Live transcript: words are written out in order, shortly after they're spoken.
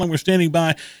We're standing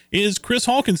by is Chris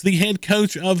Hawkins, the head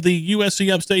coach of the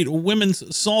USC Upstate women's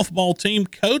softball team.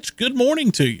 Coach, good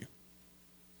morning to you.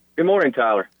 Good morning,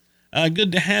 Tyler.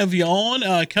 Good to have you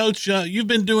on. Coach, you've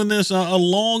been doing this a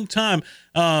long time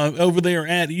over there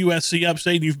at USC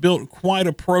Upstate. You've built quite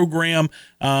a program,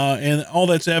 and all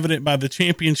that's evident by the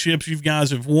championships you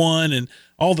guys have won and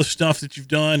all the stuff that you've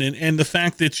done, and the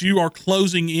fact that you are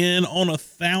closing in on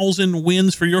 1,000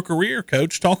 wins for your career,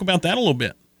 Coach. Talk about that a little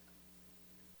bit.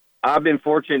 I've been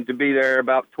fortunate to be there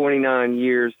about 29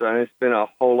 years, and it's been a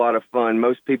whole lot of fun.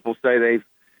 Most people say they've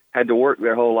had to work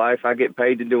their whole life. I get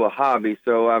paid to do a hobby,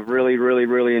 so I've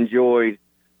really enjoyed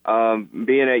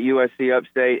being at USC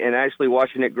Upstate and actually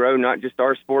watching it grow, not just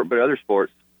our sport, but other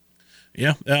sports.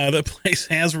 Yeah, the place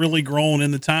has really grown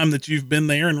in the time that you've been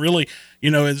there, and really,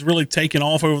 it's really taken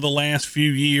off over the last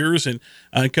few years. And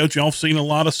Coach, y'all have seen a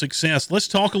lot of success. Let's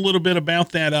talk a little bit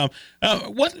about that.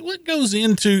 What goes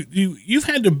into you've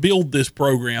had to build this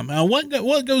program?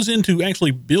 What goes into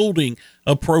actually building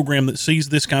a program that sees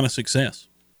this kind of success?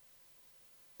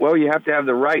 Well, you have to have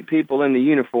the right people in the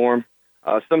uniform.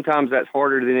 Sometimes that's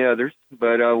harder than others,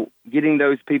 but getting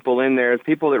those people in there,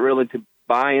 people that really to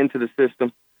buy into the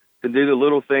system, to do the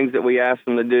little things that we ask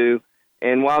them to do.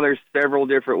 And while there's several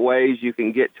different ways you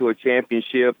can get to a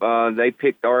championship, they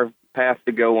picked our path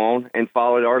to go on and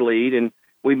followed our lead. And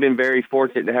we've been very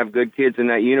fortunate to have good kids in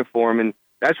that uniform, and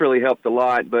that's really helped a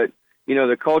lot. But,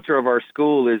 the culture of our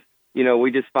school is,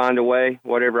 we just find a way,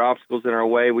 whatever obstacles in our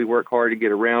way, we work hard to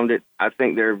get around it. I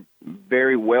think they're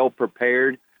very well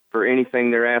prepared for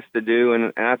anything they're asked to do,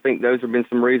 and I think those have been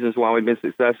some reasons why we've been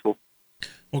successful.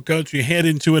 Well, Coach, you head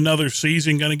into another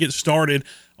season, going to get started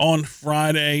on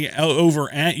Friday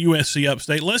over at USC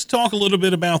Upstate. Let's talk a little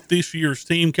bit about this year's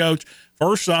team, Coach.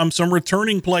 First, some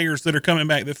returning players that are coming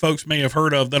back that folks may have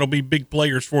heard of that'll be big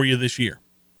players for you this year.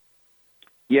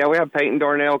 Yeah, we have Peyton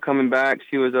Darnell coming back.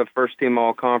 She was a first-team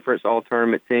all-conference,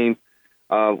 all-tournament team,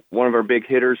 one of our big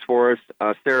hitters for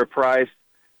us. Sarah Price,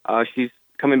 she's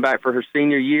coming back for her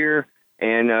senior year,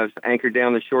 and anchored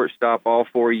down the shortstop all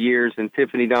 4 years, and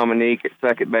Tiffany Dominique at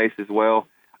second base as well.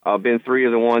 Been three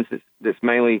of the ones that's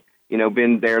mainly,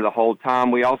 been there the whole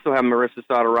time. We also have Marissa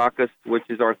Sotorakis, which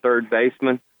is our third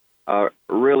baseman.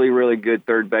 Really good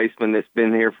third baseman that's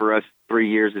been here for us 3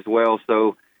 years as well.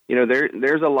 So,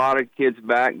 there's a lot of kids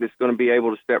back that's going to be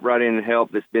able to step right in and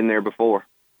help that's been there before.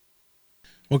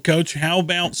 Well, Coach, how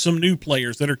about some new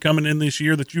players that are coming in this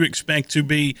year that you expect to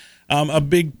be a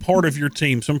big part of your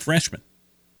team, some freshmen?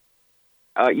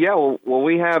 Well,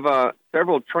 we have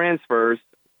several transfers,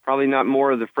 probably not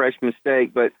more of the fresh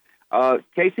mistake, but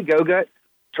Casey Gogut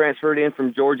transferred in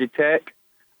from Georgia Tech.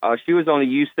 She was on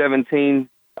the U17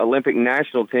 Olympic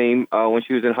national team when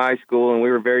she was in high school, and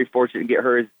we were very fortunate to get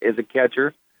her as a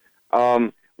catcher.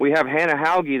 We have Hannah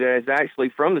Hauge that is actually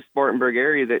from the Spartanburg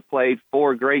area that played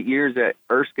 4 great years at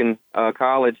Erskine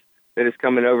College that is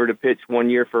coming over to pitch 1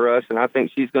 year for us, and I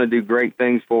think she's going to do great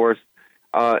things for us.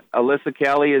 Alyssa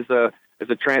Kelly is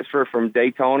a transfer from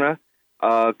Daytona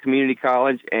Community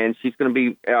College, and she's going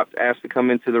to be asked to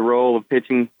come into the role of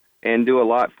pitching and do a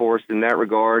lot for us in that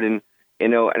regard. And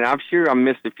and I'm sure I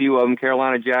missed a few of them.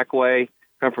 Carolina Jackway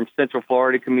come from Central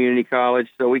Florida Community College.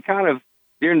 So we kind of,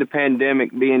 during the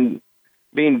pandemic, being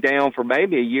down for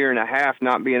maybe a year and a half,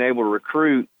 not being able to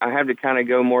recruit, I had to kind of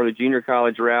go more the junior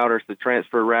college route or the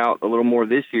transfer route a little more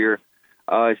this year.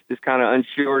 It's just kind of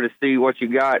unsure to see what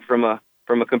you got from a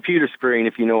computer screen,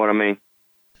 if you know what I mean.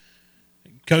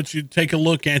 Coach, you take a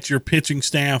look at your pitching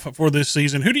staff for this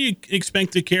season. Who do you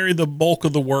expect to carry the bulk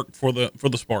of the work for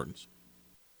the Spartans?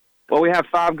 Well, we have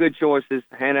 5 good choices.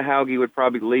 Hannah Hauge would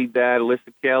probably lead that.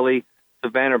 Alyssa Kelly,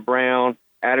 Savannah Brown,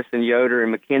 Addison Yoder,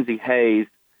 and Mackenzie Hayes.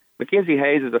 Mackenzie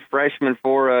Hayes is a freshman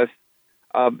for us,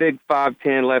 a big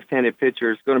 5'10", left-handed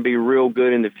pitcher. Is going to be real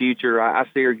good in the future. I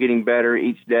see her getting better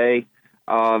each day.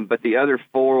 But the other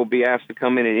 4 will be asked to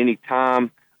come in at any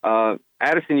time.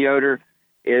 Addison Yoder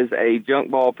is a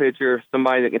junk ball pitcher,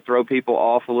 somebody that can throw people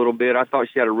off a little bit. I thought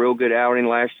she had a real good outing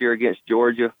last year against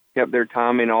Georgia, kept their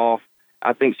timing off.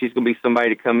 I think she's going to be somebody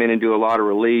to come in and do a lot of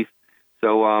relief.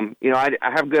 So, I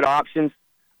have good options.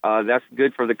 That's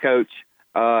good for the coach.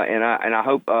 And I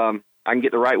hope I can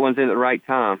get the right ones in at the right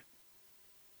time.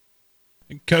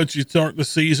 Coach, you start the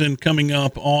season coming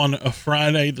up on a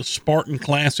Friday, the Spartan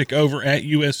Classic over at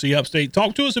USC Upstate.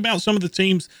 Talk to us about some of the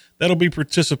teams that'll be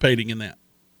participating in that.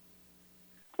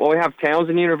 Well, we have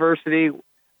Townsend University,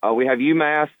 we have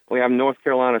UMass, we have North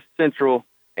Carolina Central,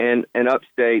 and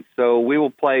Upstate. So we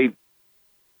will play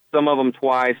some of them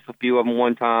twice, a few of them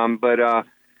one time. But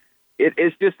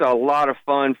it's just a lot of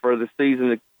fun for the season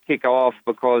to kick off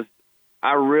because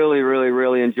I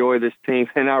really enjoy this team,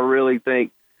 and I really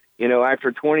think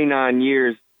after 29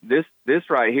 years, this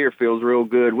right here feels real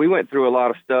good. We went through a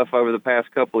lot of stuff over the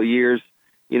past couple of years,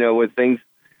 with things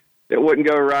that wouldn't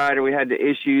go right, or we had the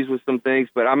issues with some things.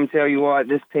 But I'm going to tell you what,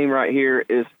 this team right here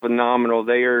is phenomenal.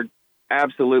 They are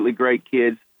absolutely great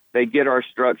kids. They get our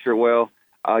structure well.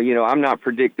 I'm not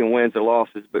predicting wins or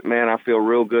losses, but, man, I feel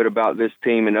real good about this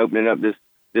team and opening up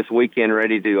this weekend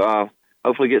ready to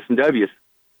hopefully get some W's.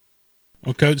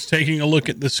 Well, Coach, taking a look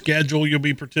at the schedule, you'll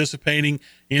be participating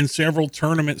in several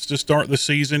tournaments to start the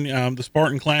season. The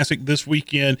Spartan Classic this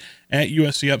weekend at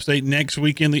USC Upstate. Next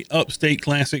weekend, the Upstate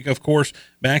Classic, of course,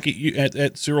 back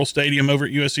at Cyril Stadium over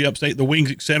at USC Upstate. The Wings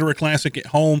Etc. Classic at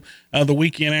home the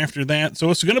weekend after that.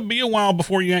 So it's going to be a while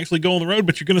before you actually go on the road,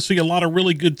 but you're going to see a lot of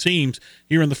really good teams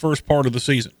here in the first part of the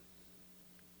season.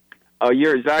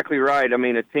 You're exactly right. I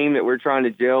mean, a team that we're trying to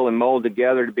gel and mold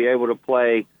together to be able to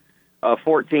play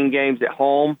 14 games at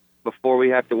home before we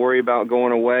have to worry about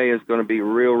going away is going to be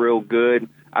real, real good.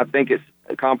 I think it's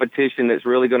a competition that's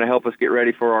really going to help us get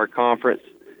ready for our conference.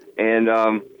 And,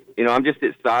 I'm just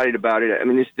excited about it. I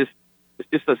mean, it's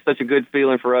just such a good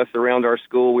feeling for us around our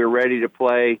school. We're ready to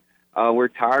play. We're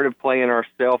tired of playing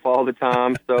ourselves all the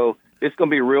time. So it's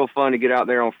going to be real fun to get out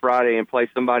there on Friday and play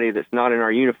somebody that's not in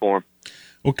our uniform.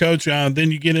 Well, Coach, then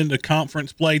you get into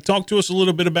conference play. Talk to us a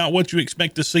little bit about what you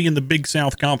expect to see in the Big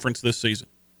South Conference this season.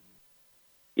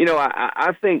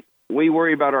 I think we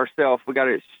worry about ourselves. We got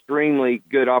an extremely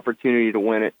good opportunity to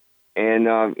win it. And,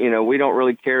 we don't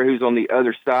really care who's on the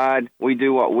other side. We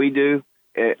do what we do.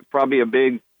 Probably a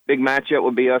big matchup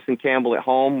would be us and Campbell at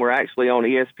home. We're actually on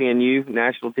ESPNU,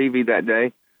 national TV that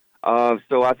day.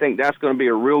 So I think that's going to be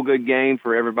a real good game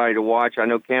for everybody to watch. I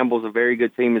know Campbell's a very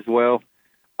good team as well.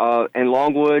 And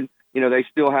Longwood, they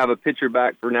still have a pitcher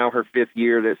back for now her 5th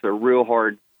year. That's a real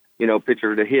hard,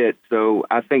 pitcher to hit. So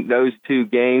I think those two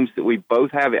games that we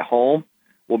both have at home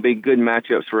will be good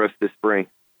matchups for us this spring.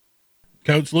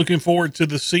 Coach, looking forward to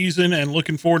the season and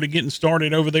looking forward to getting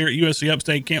started over there at USC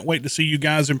Upstate. Can't wait to see you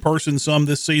guys in person some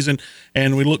this season,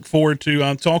 and we look forward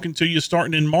to talking to you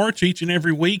starting in March each and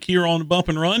every week here on Bump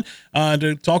and Run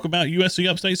to talk about USC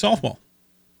Upstate softball.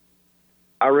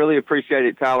 I really appreciate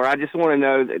it, Tyler. I just want to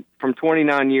know that from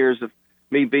 29 years of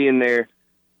me being there,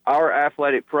 our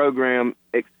athletic program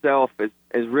itself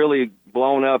has really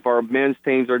blown up. Our men's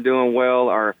teams are doing well.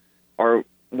 Our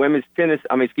women's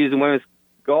women's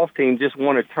golf team just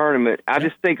won a tournament. I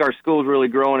just think our school's really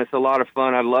growing. It's a lot of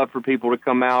fun. I'd love for people to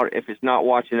come out. If it's not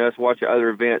watching us, watch other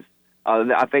events.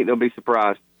 I think they'll be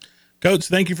surprised. Coach,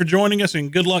 thank you for joining us,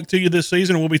 and good luck to you this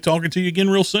season. We'll be talking to you again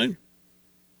real soon.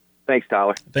 Thanks,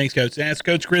 Tyler. Thanks, Coach. That's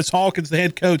Coach Chris Hawkins, the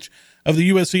head coach of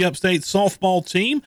the USC Upstate softball team.